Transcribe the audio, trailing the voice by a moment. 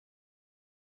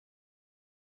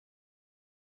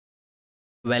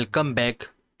Welcome back.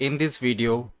 In this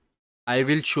video, I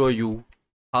will show you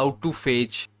how to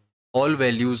fetch all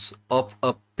values of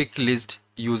a pick list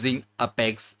using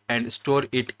Apex and store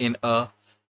it in a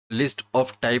list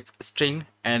of type string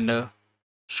and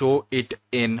show it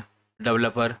in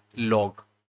developer log.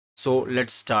 So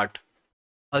let's start.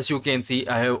 As you can see,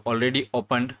 I have already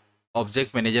opened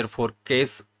object manager for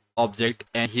case object,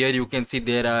 and here you can see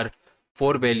there are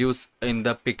four values in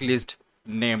the pick list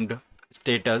named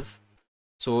status.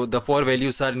 So the four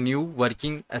values are new,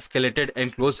 working, escalated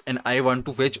and closed, and I want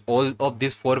to fetch all of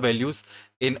these four values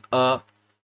in a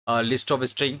list of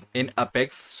string in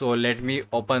Apex. So let me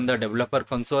open the developer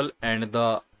console and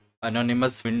the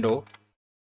anonymous window,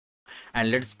 and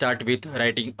let's start with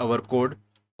writing our code.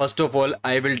 First of all,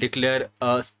 I will declare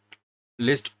a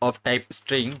list of type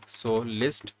string. So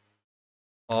list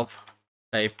of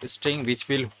type string which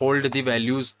will hold the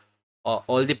values,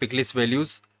 all the pick list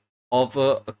values of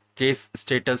a case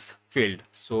status field.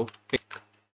 So pick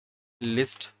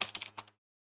list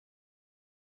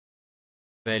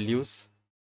values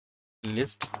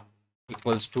list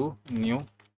equals to new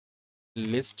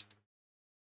list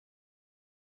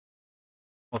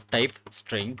of type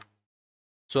string.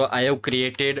 So I have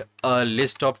created a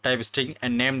list of type string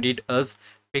and named it as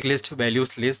pick list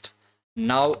values list.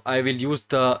 Now I will use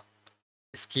the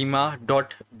schema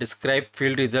dot describe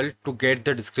field result to get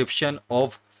the description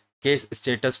of case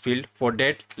status field. For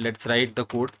that, let's write the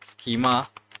code schema,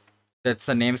 that's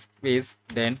the namespace,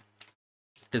 then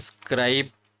describe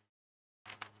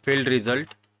field result,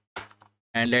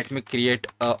 and let me create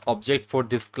a object for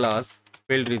this class.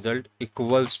 Field result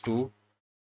equals to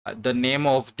the name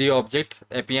of the object,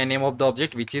 API name of the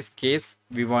object, which is case.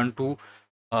 We want to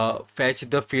fetch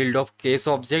the field of case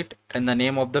object, and the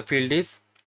name of the field is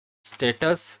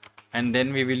status, and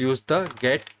then we will use the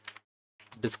get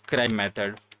describe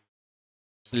method.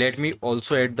 Let me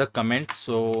also add the comment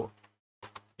so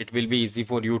it will be easy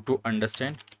for you to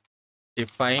understand.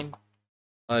 Define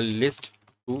a list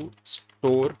to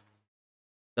store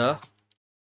the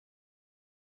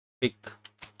pick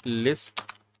list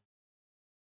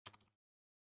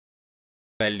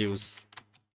values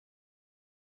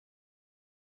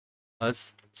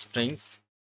as strings.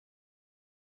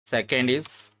 Second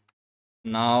is,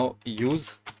 now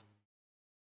use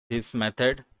this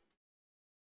method,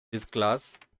 this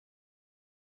class,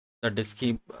 the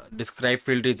describe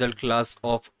field result class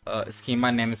of schema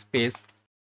namespace,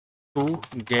 to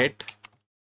get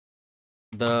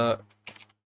the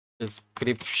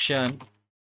description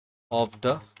of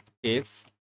the case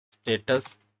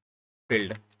status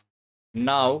field.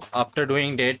 Now after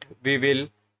doing that, we will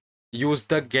use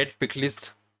the get picklist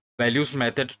values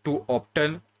method to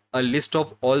obtain a list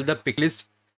of all the picklist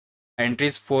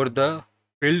entries for the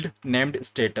field named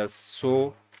status.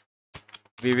 So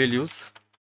we will use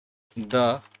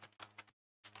the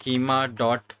schema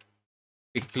dot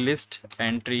picklist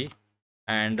entry,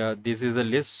 and this is the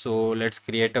list. So let's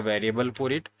create a variable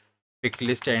for it,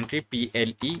 picklist entry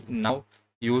ple. Now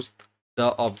use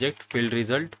the object field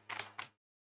result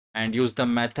and use the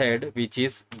method which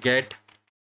is get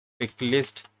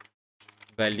picklist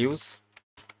values,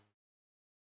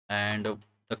 and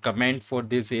the command for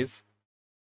this is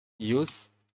use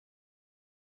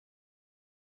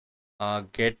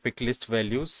get picklist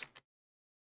values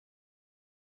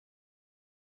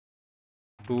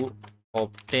to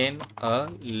obtain a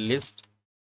list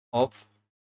of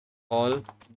all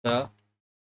the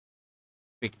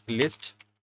picklist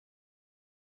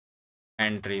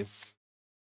entries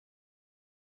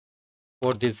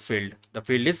for this field. The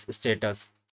field is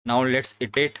status. Now let's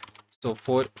iterate. So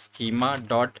for schema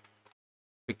dot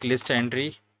picklist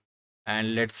entry,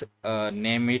 and let's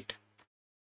name it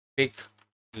pick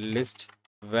list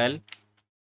well,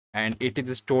 and it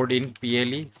is stored in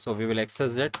ple. So we will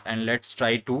access it, and let's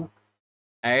try to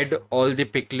add all the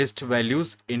pick list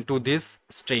values into this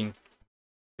string,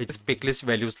 which is pick list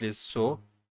values list. So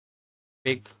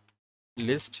pick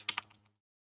list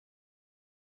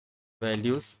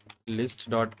values list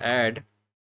dot add,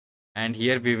 and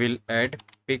here we will add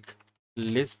pick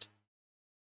list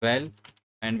well,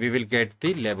 and we will get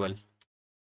the label.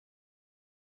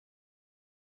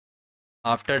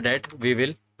 After that, we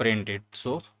will print it.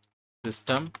 So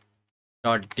system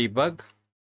dot debug,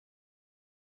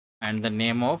 and the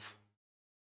name of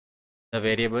the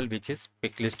variable which is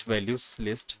picklist values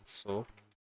list. So,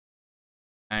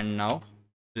 and now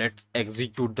let's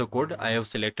execute the code. I have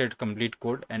selected complete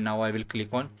code, and now I will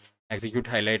click on execute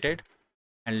highlighted,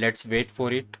 and let's wait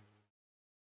for it.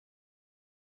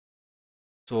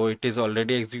 So it is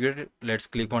already executed. Let's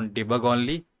click on debug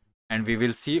only, and we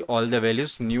will see all the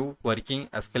values new, working,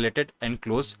 escalated and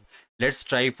closed. Let's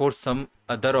try for some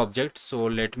other object. So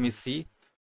let me see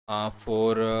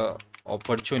for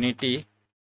opportunity,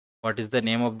 what is the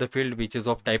name of the field which is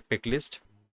of type picklist,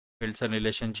 fields and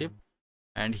relationship.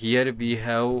 And here we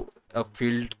have a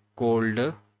field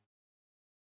called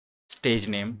stage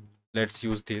name. Let's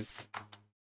use this.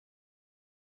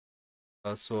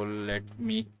 So let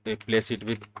me replace it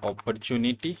with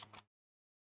opportunity,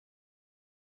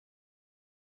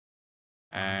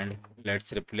 and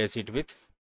let's replace it with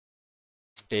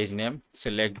stage name.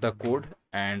 Select the code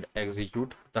and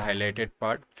execute the highlighted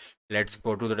part. Let's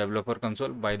go to the developer console.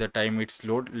 By the time it's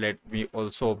load, let me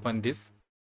also open this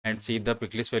and see the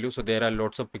picklist value. So there are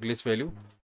lots of picklist value.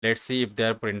 Let's see if they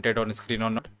are printed on screen or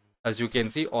not. As you can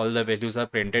see, all the values are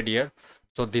printed here.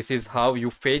 So this is how you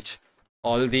fetch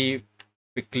all the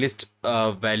picklist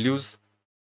values,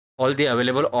 all the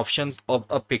available options of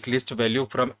a picklist value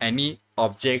from any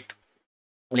object.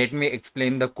 Let me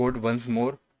explain the code once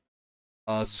more.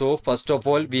 So first of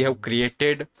all, we have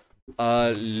created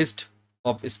a list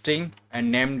of string and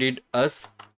named it as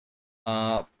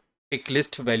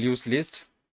picklist values list.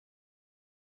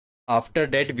 After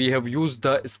that, we have used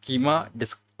the schema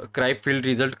describe field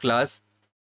result class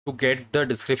to get the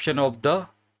description of the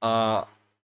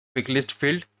picklist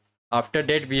field. After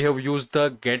that, we have used the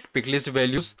get picklist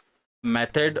values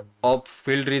method of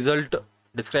field result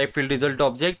describe field result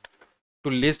object to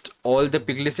list all the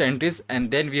picklist entries, and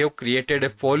then we have created a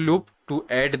for loop to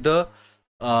add the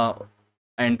uh,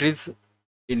 entries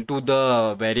into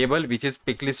the variable which is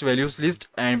picklist values list,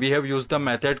 and we have used the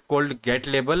method called get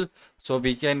label, so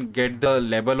we can get the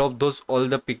label of those all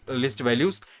the picklist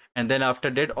values. And then after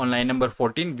that, on line number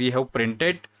 14, we have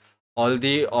printed all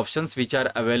the options which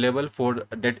are available for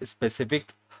that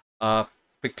specific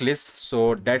pick list.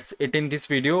 So that's it in this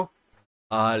video.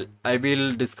 I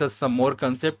will discuss some more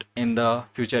concept in the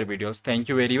future videos. Thank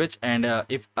you very much. And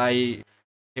if my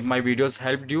videos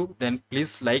helped you, then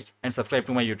please like and subscribe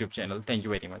to my YouTube channel. Thank you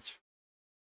very much.